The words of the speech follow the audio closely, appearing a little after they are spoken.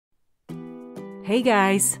Hey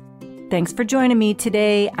guys, thanks for joining me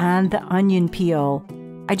today on The Onion Peel.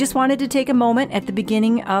 I just wanted to take a moment at the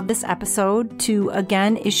beginning of this episode to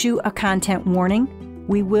again issue a content warning.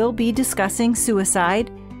 We will be discussing suicide.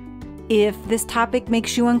 If this topic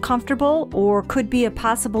makes you uncomfortable or could be a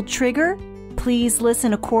possible trigger, please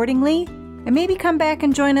listen accordingly and maybe come back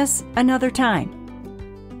and join us another time.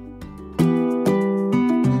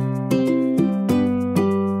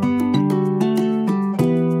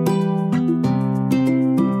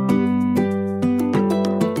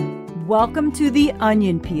 Welcome to The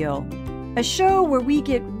Onion Peel, a show where we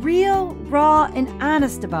get real, raw, and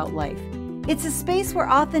honest about life. It's a space where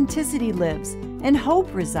authenticity lives and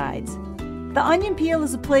hope resides. The Onion Peel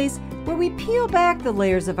is a place where we peel back the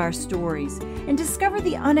layers of our stories and discover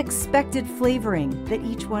the unexpected flavoring that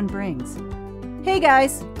each one brings. Hey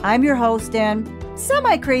guys, I'm your host and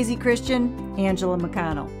semi-crazy Christian, Angela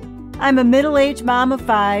McConnell. I'm a middle-aged mom of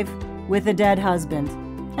 5 with a dead husband,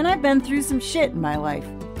 and I've been through some shit in my life.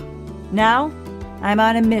 Now, I'm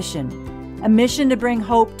on a mission to bring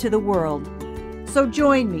hope to the world. So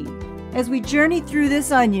join me as we journey through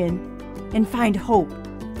this onion and find hope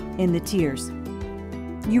in the tears.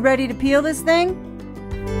 You ready to peel this thing?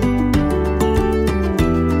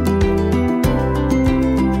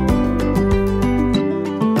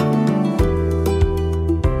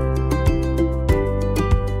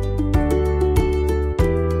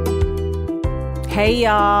 Hey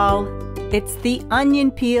y'all. It's the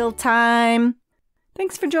Onion Peel time.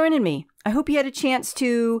 Thanks for joining me. I hope you had a chance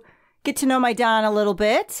to get to know my Don a little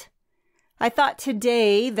bit. I thought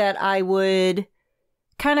today that I would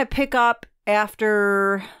kind of pick up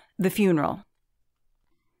after the funeral.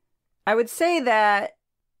 I would say that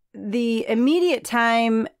the immediate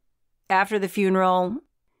time after the funeral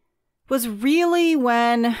was really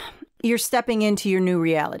when you're stepping into your new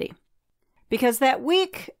reality. Because that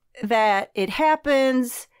week that it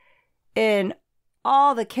happens, and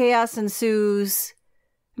all the chaos ensues.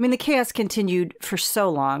 I mean, the chaos continued for so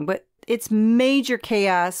long, but it's major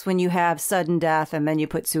chaos when you have sudden death and then you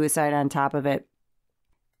put suicide on top of it.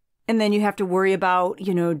 And then you have to worry about,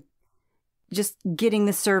 just getting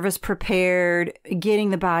the service prepared, getting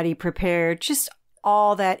the body prepared, just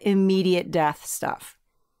all that immediate death stuff.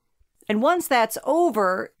 And once that's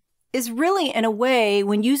over, is really in a way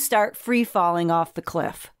when you start free falling off the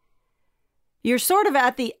cliff. You're sort of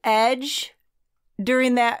at the edge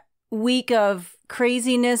during that week of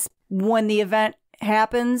craziness when the event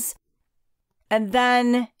happens. And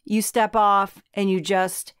then you step off and you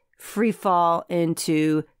just free fall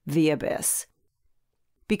into the abyss.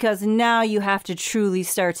 Because now you have to truly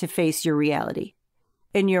start to face your reality.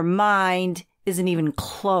 And your mind isn't even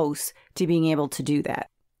close to being able to do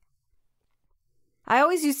that. I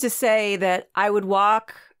always used to say that I would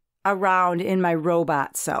walk around in my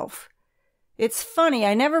robot self. It's funny,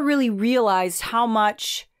 I never really realized how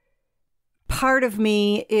much part of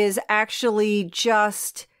me is actually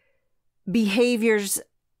just behaviors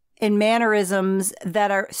and mannerisms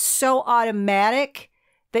that are so automatic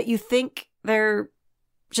that you think they're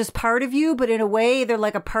just part of you, but in a way they're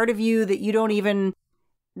like a part of you that you don't even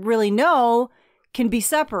really know can be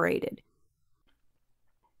separated.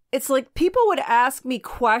 It's like people would ask me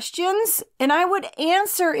questions and I would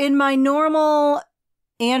answer in my normal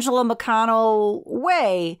Angela McConnell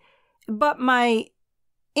way, but my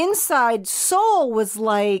inside soul was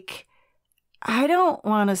like, I don't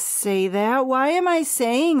want to say that. Why am I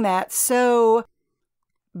saying that so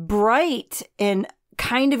bright and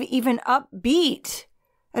kind of even upbeat?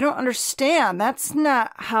 I don't understand. That's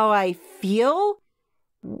not how I feel.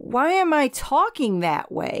 Why am I talking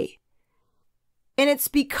that way? And it's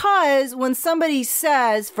because when somebody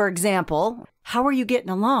says, for example, how are you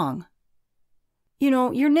getting along?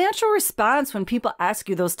 Your natural response when people ask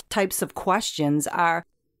you those types of questions are,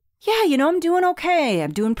 yeah, I'm doing okay.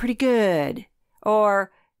 I'm doing pretty good.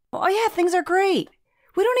 Or, oh yeah, things are great.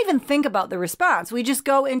 We don't even think about the response. We just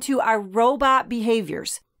go into our robot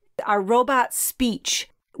behaviors, our robot speech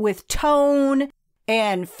with tone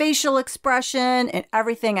and facial expression and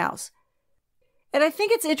everything else. And I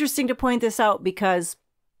think it's interesting to point this out because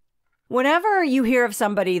whenever you hear of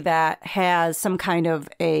somebody that has some kind of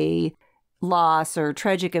a loss or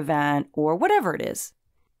tragic event or whatever it is,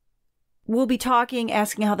 we'll be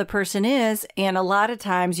asking how the person is. And a lot of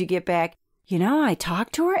times you get back, I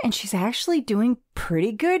talked to her and she's actually doing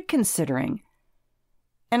pretty good considering.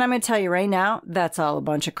 And I'm going to tell you right now, that's all a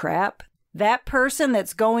bunch of crap. That person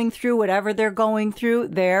that's going through whatever they're going through,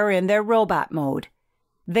 they're in their robot mode.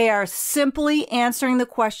 They are simply answering the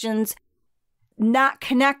questions not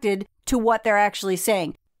connected to what they're actually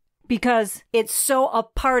saying. Because it's so a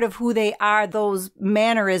part of who they are, those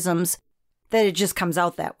mannerisms, that it just comes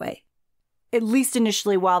out that way, at least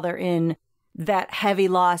initially while they're in that heavy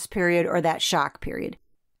loss period or that shock period.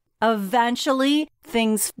 Eventually,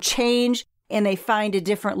 things change and they find a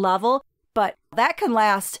different level, but that can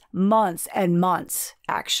last months and months,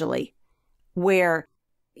 actually, where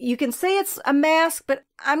you can say it's a mask, but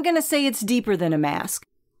I'm going to say it's deeper than a mask.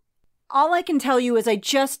 All I can tell you is I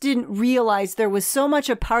just didn't realize there was so much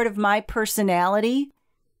a part of my personality,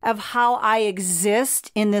 of how I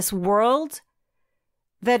exist in this world,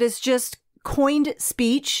 that is just coined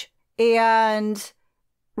speech and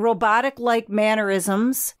robotic-like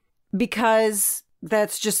mannerisms, because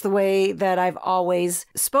that's just the way that I've always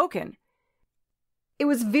spoken. It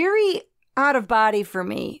was very out of body for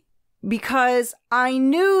me because I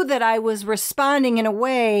knew that I was responding in a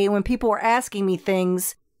way when people were asking me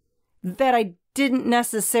things that I didn't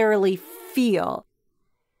necessarily feel.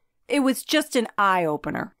 It was just an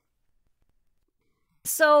eye-opener.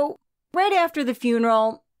 So right after the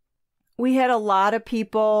funeral, we had a lot of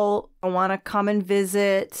people want to come and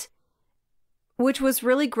visit, which was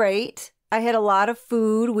really great. I had a lot of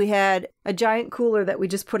food. We had a giant cooler that we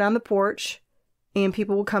just put on the porch, and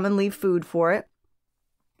people would come and leave food for it,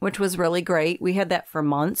 which was really great. We had that for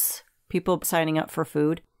months, people signing up for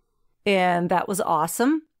food, and that was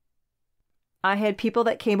awesome. I had people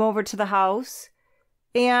that came over to the house,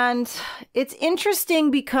 and it's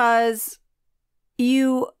interesting because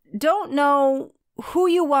you don't know who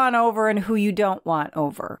you want over and who you don't want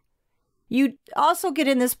over. You also get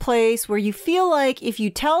in this place where you feel like if you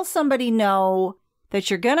tell somebody no, that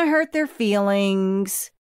you're going to hurt their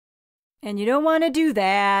feelings, and you don't want to do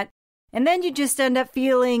that. And then you just end up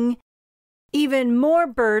feeling even more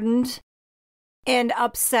burdened and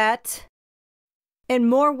upset and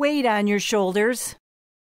more weight on your shoulders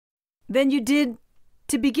than you did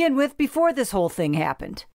to begin with before this whole thing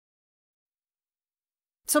happened.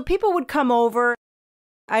 So people would come over,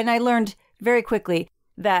 and I learned very quickly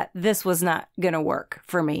that this was not going to work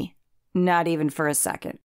for me, not even for a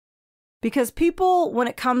second. Because people, when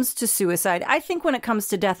it comes to suicide, I think when it comes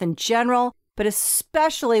to death in general, but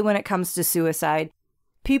especially when it comes to suicide,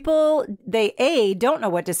 people, they A, don't know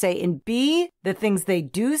what to say, and B, the things they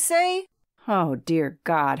do say, oh dear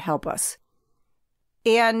God, help us.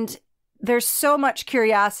 And there's so much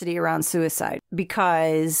curiosity around suicide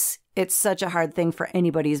because it's such a hard thing for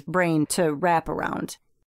anybody's brain to wrap around.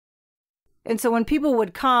 And so when people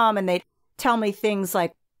would come and they'd tell me things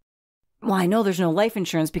like, well, I know there's no life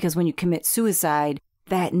insurance because when you commit suicide,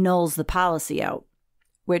 that nulls the policy out,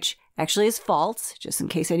 which actually is false, just in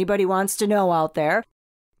case anybody wants to know out there.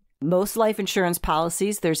 Most life insurance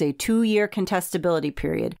policies, there's a 2-year contestability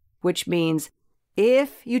period, which means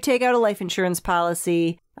if you take out a life insurance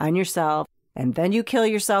policy on yourself and then you kill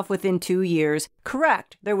yourself within 2 years,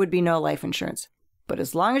 correct, there would be no life insurance. But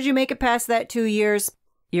as long as you make it past that 2 years,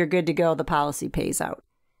 you're good to go. The policy pays out.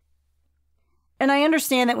 And I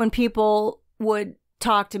understand that when people would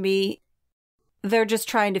talk to me, they're just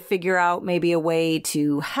trying to figure out maybe a way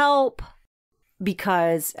to help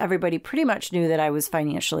because everybody pretty much knew that I was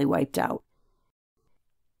financially wiped out.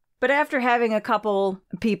 But after having a couple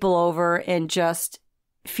people over and just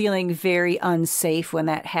feeling very unsafe when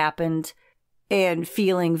that happened and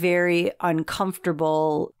feeling very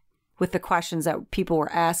uncomfortable with the questions that people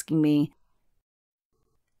were asking me,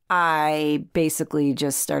 I basically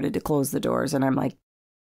just started to close the doors, and I'm like,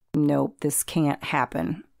 nope, this can't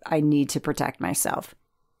happen. I need to protect myself.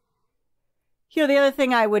 You know, the other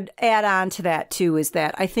thing I would add on to that too is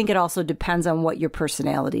that I think it also depends on what your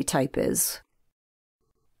personality type is.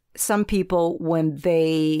 Some people, when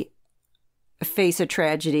they face a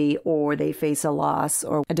tragedy or they face a loss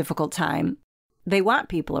or a difficult time, they want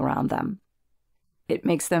people around them. It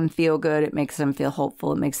makes them feel good. It makes them feel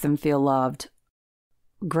hopeful. It makes them feel loved.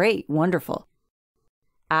 Great, wonderful.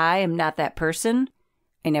 I am not that person.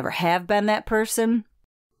 I never have been that person.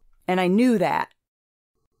 And I knew that.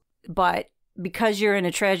 But because you're in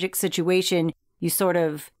a tragic situation, you sort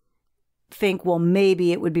of think, well,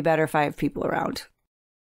 maybe it would be better if I have people around.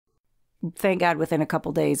 Thank God within a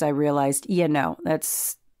couple days, I realized, no,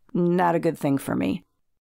 that's not a good thing for me.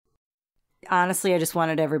 Honestly, I just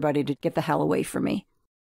wanted everybody to get the hell away from me.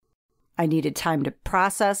 I needed time to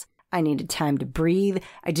process. I needed time to breathe.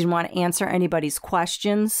 I didn't want to answer anybody's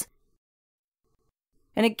questions.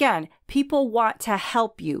 And again, people want to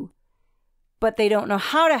help you, but they don't know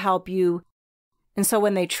how to help you. And so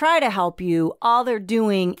when they try to help you, all they're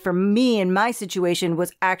doing for me in my situation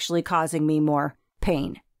was actually causing me more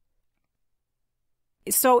pain.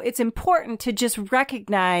 So it's important to just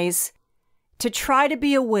recognize, to try to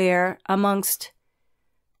be aware amongst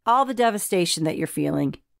all the devastation that you're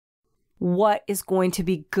feeling. what is going to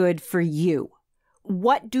be good for you.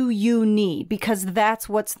 What do you need? Because that's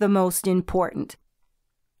what's the most important.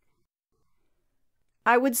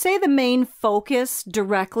 I would say the main focus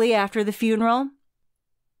directly after the funeral,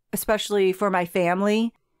 especially for my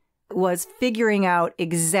family, was figuring out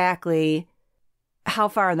exactly how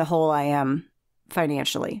far in the hole I am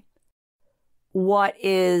financially. What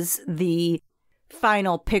is the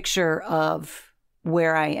final picture of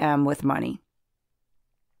where I am with money?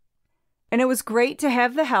 And it was great to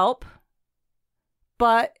have the help,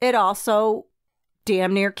 but it also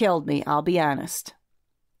damn near killed me, I'll be honest.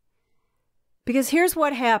 Because here's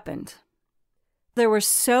what happened. There were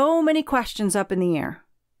so many questions up in the air.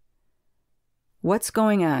 What's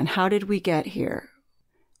going on? How did we get here?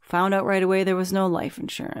 Found out right away there was no life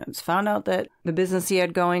insurance. Found out that the business he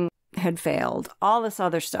had going had failed. All this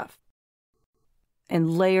other stuff. And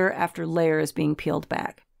layer after layer is being peeled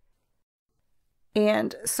back.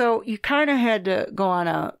 And so you kind of had to go on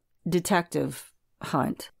a detective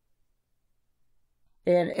hunt.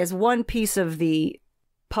 And as one piece of the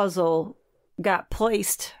puzzle got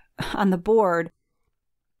placed on the board,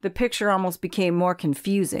 the picture almost became more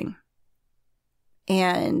confusing.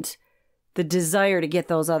 And the desire to get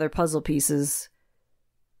those other puzzle pieces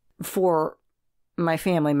for my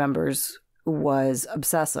family members was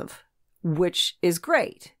obsessive, which is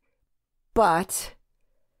great. But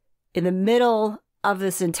in the middle of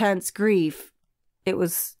this intense grief, it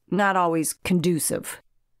was not always conducive.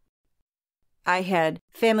 I had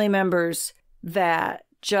family members that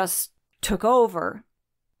just took over,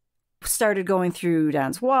 started going through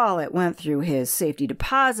Don's wallet, went through his safety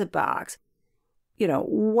deposit box,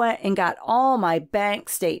 went and got all my bank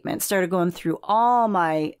statements, started going through all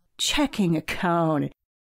my checking account,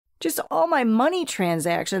 just all my money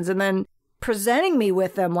transactions, and then presenting me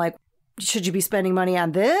with them like, should you be spending money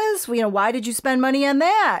on this? Why did you spend money on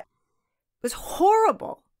that? It was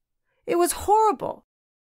horrible. It was horrible.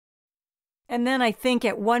 And then I think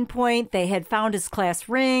at one point they had found his class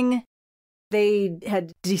ring. They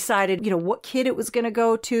had decided, what kid it was going to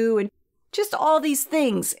go to, and just all these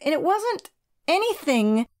things. And it wasn't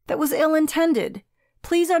anything that was ill-intended.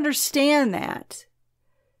 Please understand that.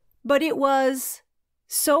 But it was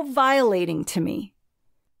so violating to me.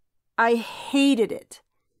 I hated it.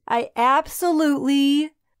 I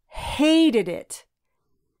absolutely hated it.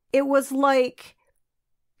 It was like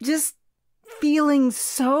just feeling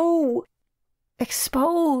so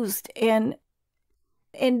exposed and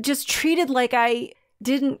just treated like I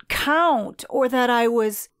didn't count, or that I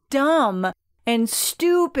was dumb and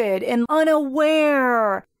stupid and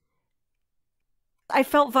unaware. I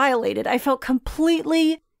felt violated. I felt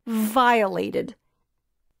completely violated.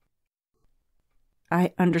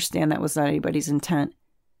 I understand that was not anybody's intent,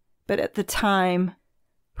 but at the time,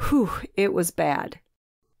 it was bad.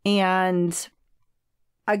 And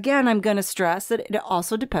again, I'm going to stress that it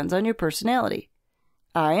also depends on your personality.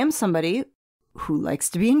 I am somebody who likes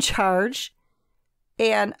to be in charge,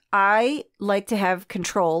 and I like to have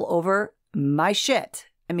control over my shit.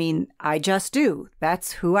 I just do.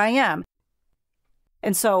 That's who I am.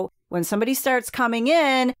 And so when somebody starts coming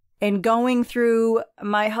in and going through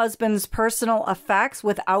my husband's personal effects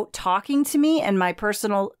without talking to me, and my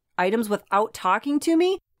personal items without talking to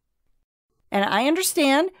me, and I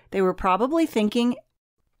understand they were probably thinking,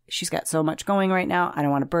 she's got so much going right now, I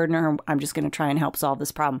don't want to burden her. I'm just going to try and help solve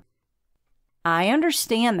this problem. I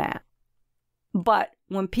understand that. But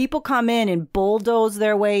when people come in and bulldoze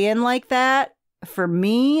their way in like that, for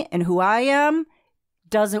me and who I am,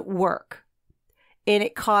 doesn't work. And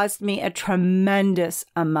it caused me a tremendous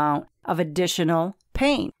amount of additional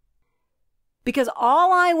pain. Because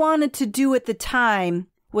all I wanted to do at the time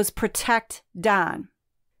was protect Don.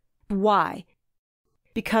 Why?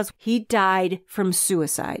 Because he died from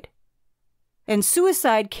suicide. And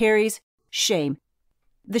suicide carries shame.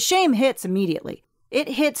 The shame hits immediately. It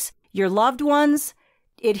hits your loved ones.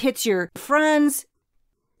 It hits your friends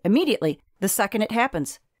immediately the second it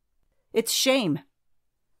happens. It's shame.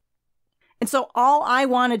 And so all I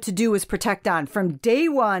wanted to do was protect Don. From day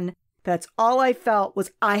one, that's all I felt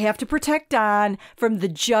was I have to protect Don from the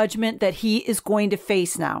judgment that he is going to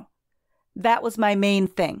face now. That was my main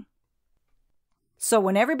thing. So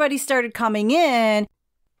when everybody started coming in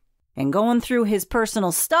and going through his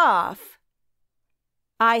personal stuff,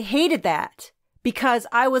 I hated that, because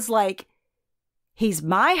I was like, he's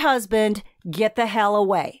my husband, get the hell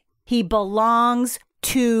away. He belongs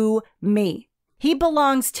to me. He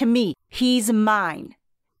belongs to me. He's mine.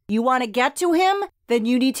 You want to get to him? Then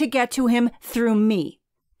you need to get to him through me,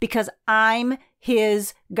 because I'm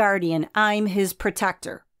his guardian. I'm his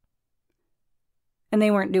protector. And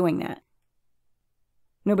they weren't doing that.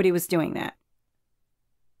 Nobody was doing that.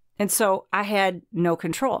 And so I had no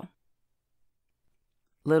control.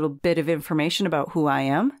 Little bit of information about who I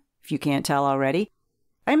am, if you can't tell already.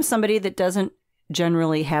 I'm somebody that doesn't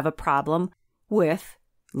generally have a problem with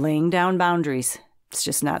laying down boundaries. It's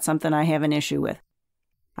just not something I have an issue with.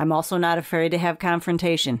 I'm also not afraid to have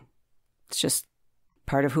confrontation. It's just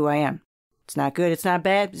part of who I am. It's not good, it's not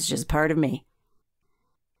bad, it's just part of me.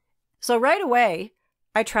 So right away,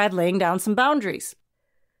 I tried laying down some boundaries.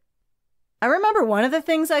 I remember one of the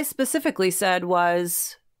things I specifically said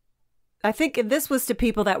was, I think this was to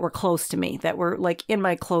people that were close to me, that were like in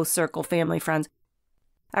my close circle, family, friends.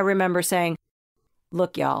 I remember saying,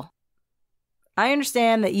 look, y'all, I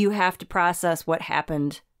understand that you have to process what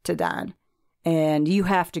happened to Don, and you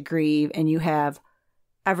have to grieve, and you have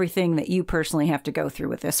everything that you personally have to go through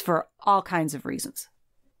with this for all kinds of reasons.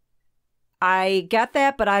 I get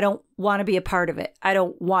that, but I don't want to be a part of it. I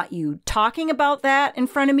don't want you talking about that in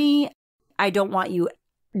front of me. I don't want you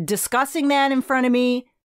discussing that in front of me.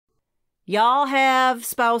 Y'all have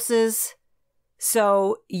spouses,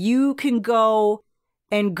 so you can go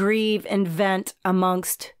and grieve and vent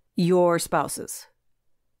amongst your spouses.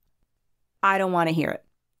 I don't want to hear it.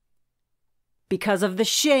 Because of the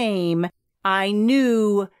shame, I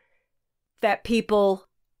knew that people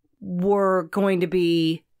were going to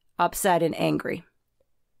be upset and angry.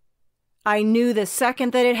 I knew the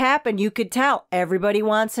second that it happened, you could tell everybody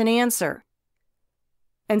wants an answer.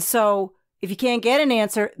 And so if you can't get an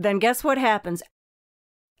answer, then guess what happens?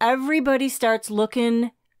 Everybody starts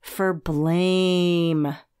looking for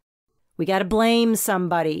blame. We got to blame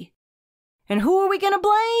somebody. And who are we going to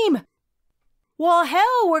blame? Well,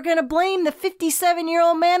 hell, we're going to blame the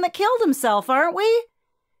 57-year-old man that killed himself, aren't we?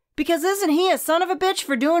 Because isn't he a son of a bitch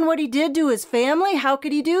for doing what he did to his family? How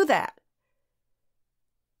could he do that?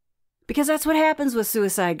 Because that's what happens with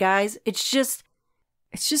suicide, guys. It's just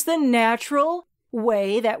the natural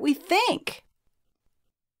way that we think.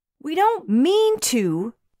 We don't mean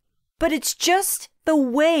to, but it's just the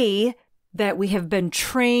way that we have been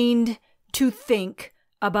trained to think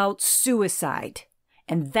about suicide.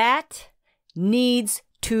 And that needs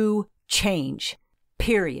to change.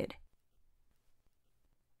 Period.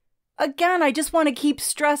 Again, I just want to keep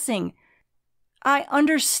stressing. I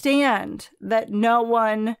understand that no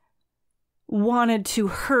one wanted to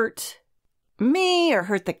hurt me or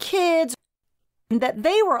hurt the kids, and that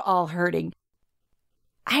they were all hurting.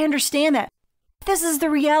 I understand that. This is the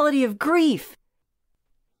reality of grief.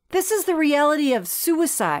 This is the reality of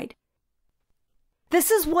suicide.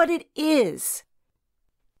 This is what it is.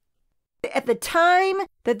 At the time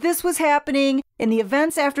that this was happening, in the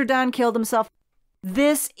events after Don killed himself,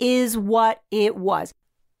 this is what it was.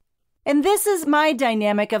 And this is my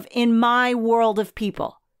dynamic of in my world of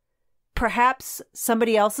people. Perhaps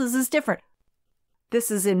somebody else's is different.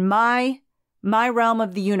 This is in my realm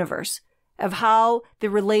of the universe, of how the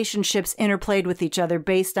relationships interplayed with each other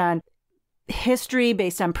based on history,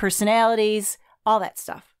 based on personalities, all that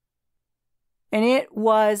stuff. And it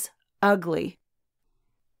was ugly.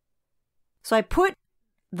 So I put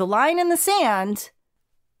the line in the sand,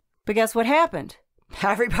 but guess what happened?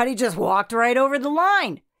 Everybody just walked right over the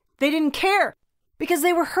line. They didn't care because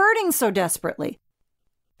they were hurting so desperately.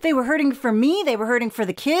 They were hurting for me. They were hurting for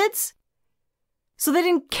the kids. So they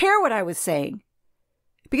didn't care what I was saying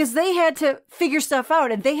because they had to figure stuff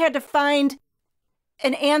out and they had to find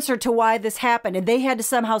an answer to why this happened. And they had to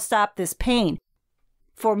somehow stop this pain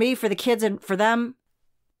for me, for the kids, and for them.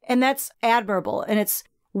 And that's admirable and it's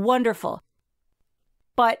wonderful.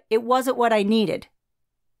 But it wasn't what I needed.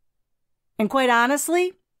 And quite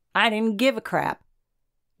honestly, I didn't give a crap.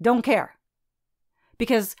 Don't care.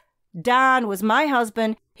 Because Don was my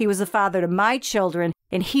husband, he was the father to my children,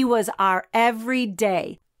 and he was our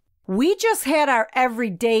everyday. We just had our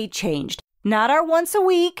everyday changed. Not our once a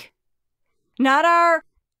week, not our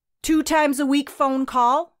 2 times a week phone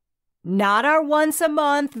call, not our once a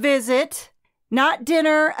month visit, not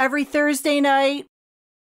dinner every Thursday night.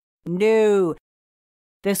 No.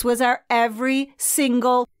 This was our every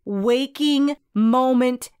single waking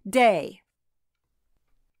moment day.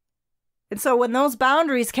 And so when those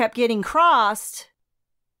boundaries kept getting crossed,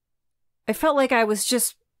 I felt like I was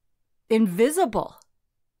just invisible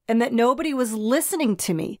and that nobody was listening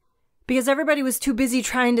to me because everybody was too busy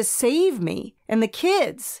trying to save me and the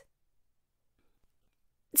kids.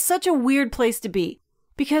 It's such a weird place to be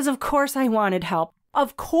because of course I wanted help.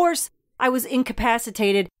 Of course I was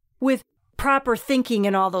incapacitated with proper thinking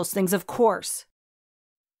and all those things, of course.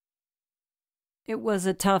 It was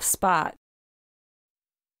a tough spot.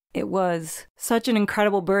 It was such an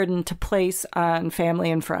incredible burden to place on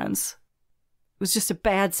family and friends. It was just a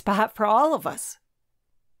bad spot for all of us.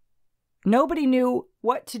 Nobody knew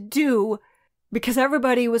what to do because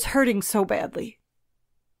everybody was hurting so badly.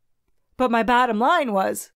 But my bottom line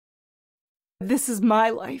was, this is my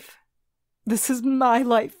life. This is my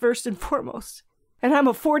life first and foremost. And I'm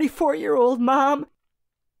a 44-year-old mom.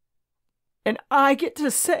 And I get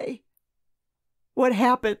to say what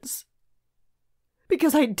happens.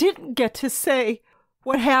 Because I didn't get to say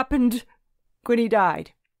what happened when he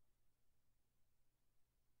died.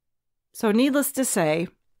 So needless to say,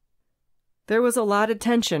 there was a lot of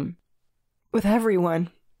tension with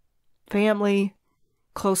everyone. Family,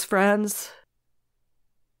 close friends.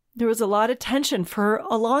 There was a lot of tension for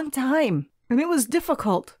a long time. And it was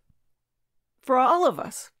difficult for all of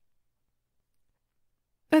us.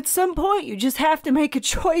 At some point, you just have to make a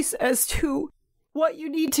choice as to what you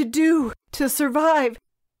need to do to survive.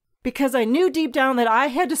 Because I knew deep down that I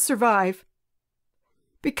had to survive.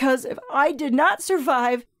 Because if I did not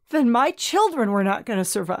survive, then my children were not going to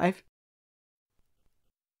survive.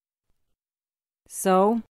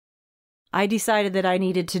 So, I decided that I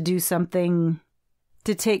needed to do something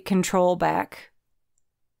to take control back.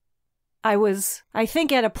 I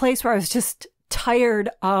think, at a place where I was just tired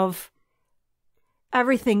of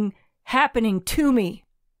everything happening to me.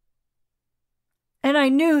 And I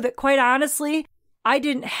knew that, quite honestly, I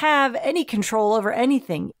didn't have any control over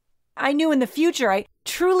anything. I knew in the future I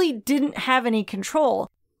truly didn't have any control.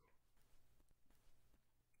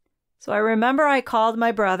 So I remember I called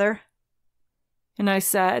my brother and I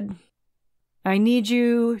said, I need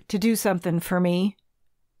you to do something for me.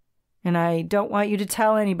 And I don't want you to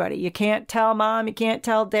tell anybody. You can't tell Mom, you can't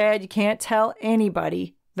tell Dad, you can't tell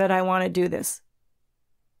anybody that I want to do this.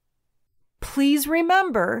 Please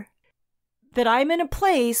remember that I'm in a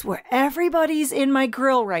place where everybody's in my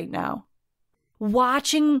grill right now,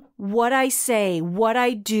 watching what I say, what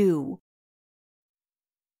I do.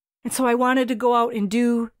 And so I wanted to go out and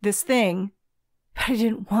do this thing, but I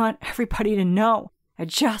didn't want everybody to know. I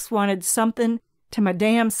just wanted something to my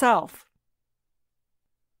damn self.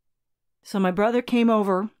 So my brother came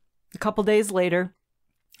over a couple days later,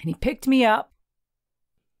 and he picked me up.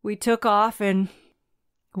 We took off, and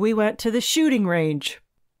we went to the shooting range.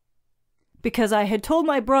 Because I had told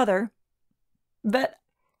my brother that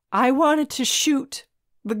I wanted to shoot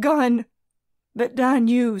the gun that Don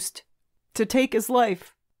used to take his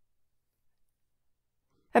life.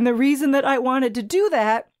 And the reason that I wanted to do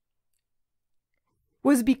that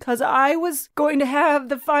was because I was going to have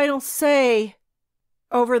the final say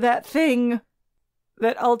over that thing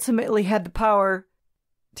that ultimately had the power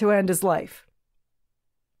to end his life.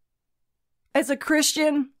 As a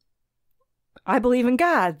Christian, I believe in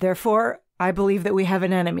God. Therefore, I believe that we have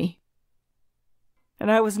an enemy.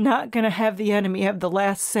 And I was not going to have the enemy have the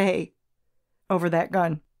last say over that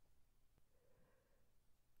gun.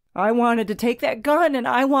 I wanted to take that gun and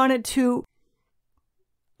I wanted to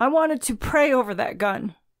pray over that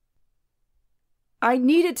gun. I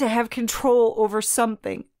needed to have control over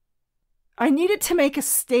something. I needed to make a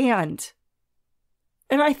stand.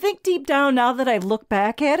 And I think deep down, now that I look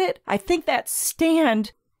back at it, I think that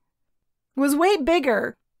stand was way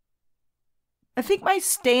bigger. I think my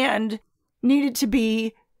stand needed to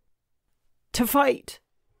be to fight.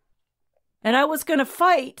 And I was going to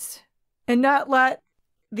fight and not let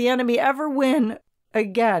the enemy ever win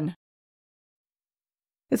again.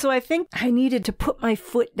 And so I think I needed to put my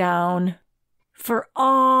foot down for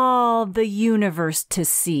all the universe to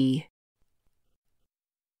see.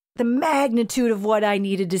 The magnitude of what I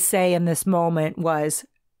needed to say in this moment was,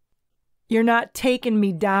 you're not taking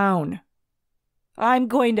me down. I'm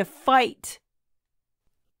going to fight.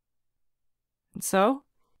 And so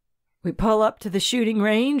we pull up to the shooting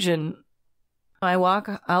range and I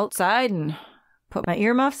walk outside and put my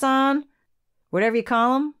earmuffs on, whatever you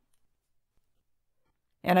call them.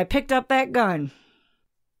 And I picked up that gun.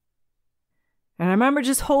 And I remember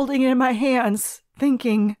just holding it in my hands,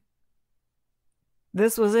 thinking,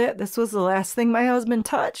 this was it. This was the last thing my husband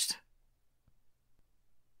touched.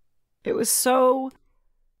 It was so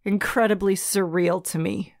incredibly surreal to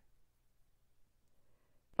me.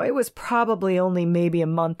 It was probably only maybe a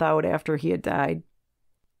month out after he had died.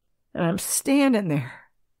 And I'm standing there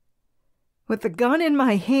with the gun in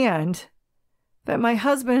my hand that my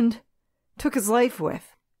husband took his life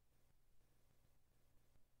with.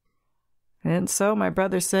 And so my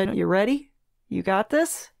brother said, you ready? You got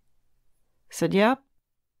this? I said, yep.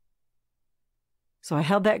 So I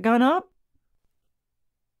held that gun up.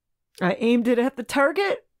 I aimed it at the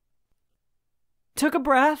target, took a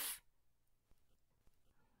breath,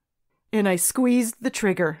 and I squeezed the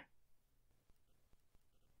trigger.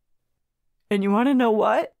 And you want to know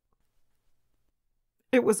what?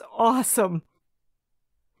 It was awesome.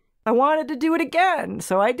 I wanted to do it again,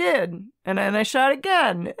 so I did. And then I shot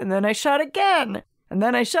again, and then I shot again, and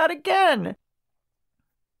then I shot again.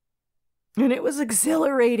 And it was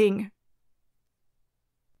exhilarating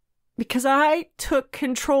because I took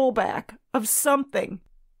control back of something.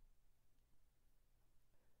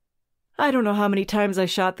 I don't know how many times I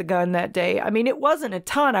shot the gun that day. I mean, it wasn't a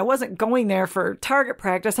ton. I wasn't going there for target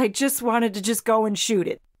practice. I just wanted to just go and shoot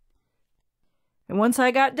it. And once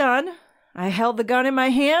I got done, I held the gun in my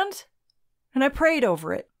hand and I prayed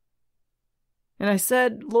over it. And I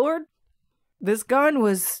said, Lord, this gun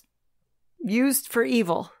was used for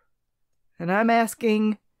evil. And I'm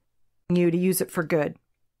asking you to use it for good.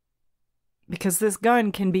 Because this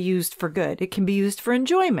gun can be used for good. It can be used for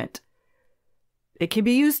enjoyment. It can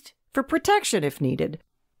be used for protection if needed.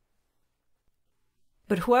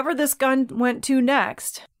 But whoever this gun went to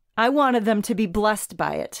next, I wanted them to be blessed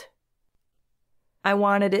by it. I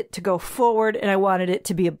wanted it to go forward and I wanted it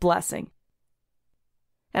to be a blessing.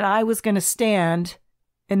 And I was going to stand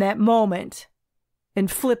in that moment and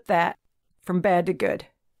flip that from bad to good.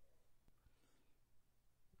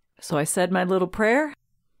 So I said my little prayer,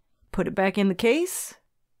 put it back in the case,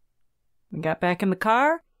 and got back in the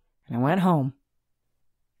car, and I went home.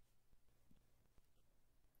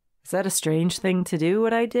 Is that a strange thing to do,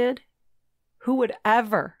 what I did? Who would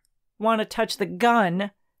ever want to touch the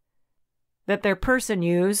gun that their person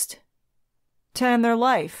used to end their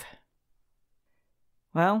life?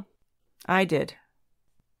 Well, I did.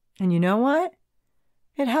 And you know what?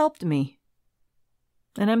 It helped me.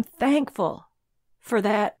 And I'm thankful for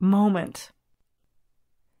that moment.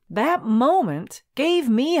 That moment gave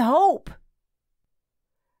me hope.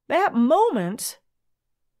 That moment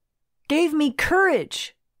gave me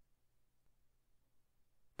courage.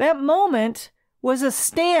 That moment was a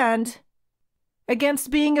stand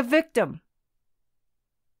against being a victim.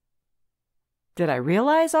 Did I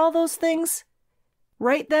realize all those things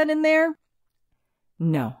right then and there?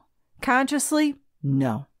 No. Consciously?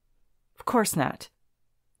 No. Of course not.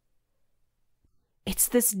 It's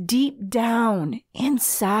this deep down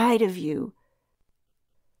inside of you.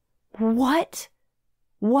 What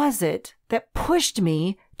was it that pushed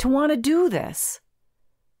me to want to do this?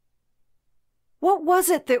 What was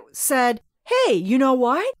it that said, hey, you know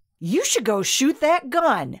what? You should go shoot that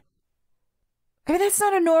gun. I mean, that's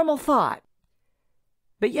not a normal thought.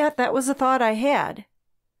 But yet that was a thought I had.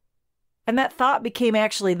 And that thought became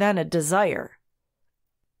actually then a desire.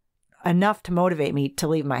 Enough to motivate me to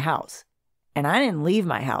leave my house. And I didn't leave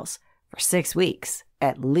my house for 6 weeks,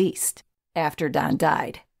 at least, after Don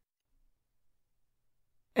died.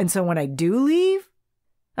 And so when I do leave,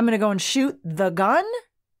 I'm going to go and shoot the gun?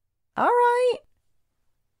 All right.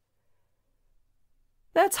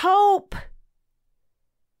 That's hope.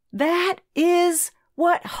 That is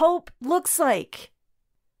what hope looks like.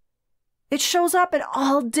 It shows up in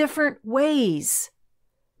all different ways.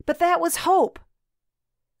 But that was hope.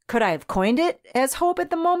 Could I have coined it as hope at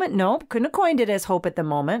the moment? Nope. Couldn't have coined it as hope at the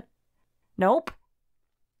moment. Nope.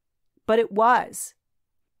 But it was.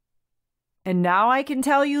 And now I can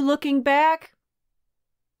tell you, looking back,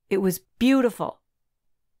 it was beautiful.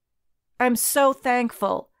 I'm so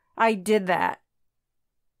thankful I did that.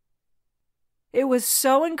 It was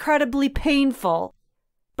so incredibly painful,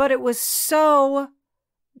 but it was so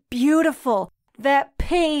beautiful. That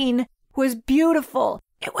pain was beautiful.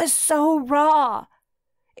 It was so raw.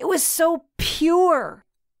 It was so pure.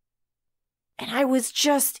 And I was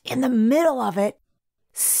just in the middle of it,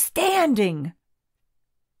 standing.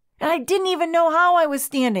 And I didn't even know how I was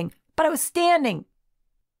standing, but I was standing.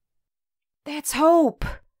 That's hope.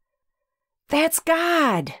 That's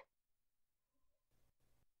God.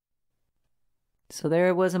 So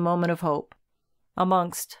there was a moment of hope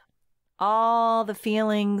amongst all the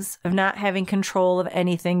feelings of not having control of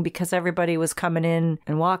anything because everybody was coming in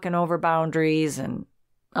and walking over boundaries and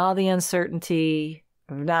all the uncertainty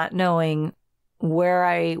of not knowing where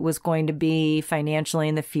I was going to be financially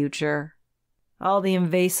in the future, all the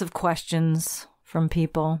invasive questions from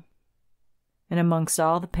people, and amongst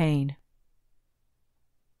all the pain,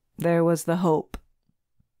 there was the hope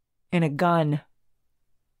in a gun.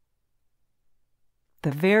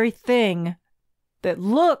 The very thing that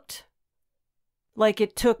looked like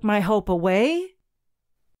it took my hope away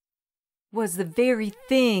was the very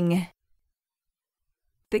thing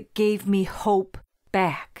that gave me hope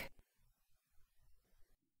back.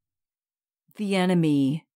 The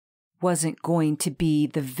enemy wasn't going to be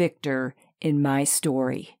the victor in my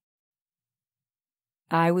story.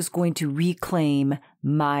 I was going to reclaim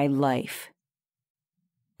my life.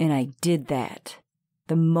 And I did that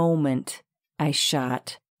the moment I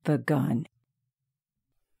shot the gun.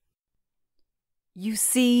 You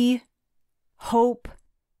see, hope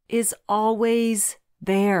is always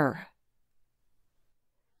there.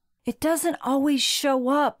 It doesn't always show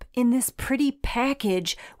up in this pretty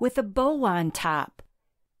package with a bow on top.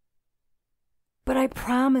 But I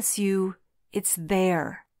promise you, it's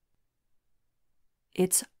there.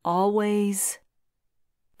 It's always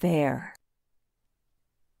there.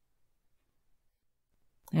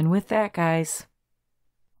 And with that, guys,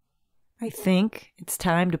 I think it's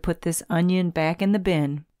time to put this onion back in the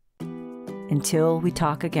bin until we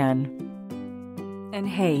talk again. And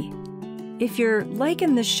hey, if you're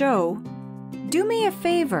liking the show, do me a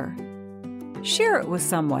favor. Share it with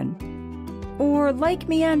someone. Or like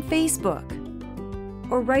me on Facebook.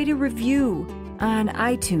 Or write a review on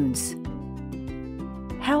iTunes.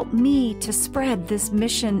 Help me to spread this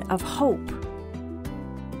mission of hope.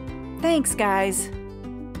 Thanks, guys.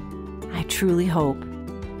 I truly hope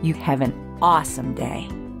you have an awesome day.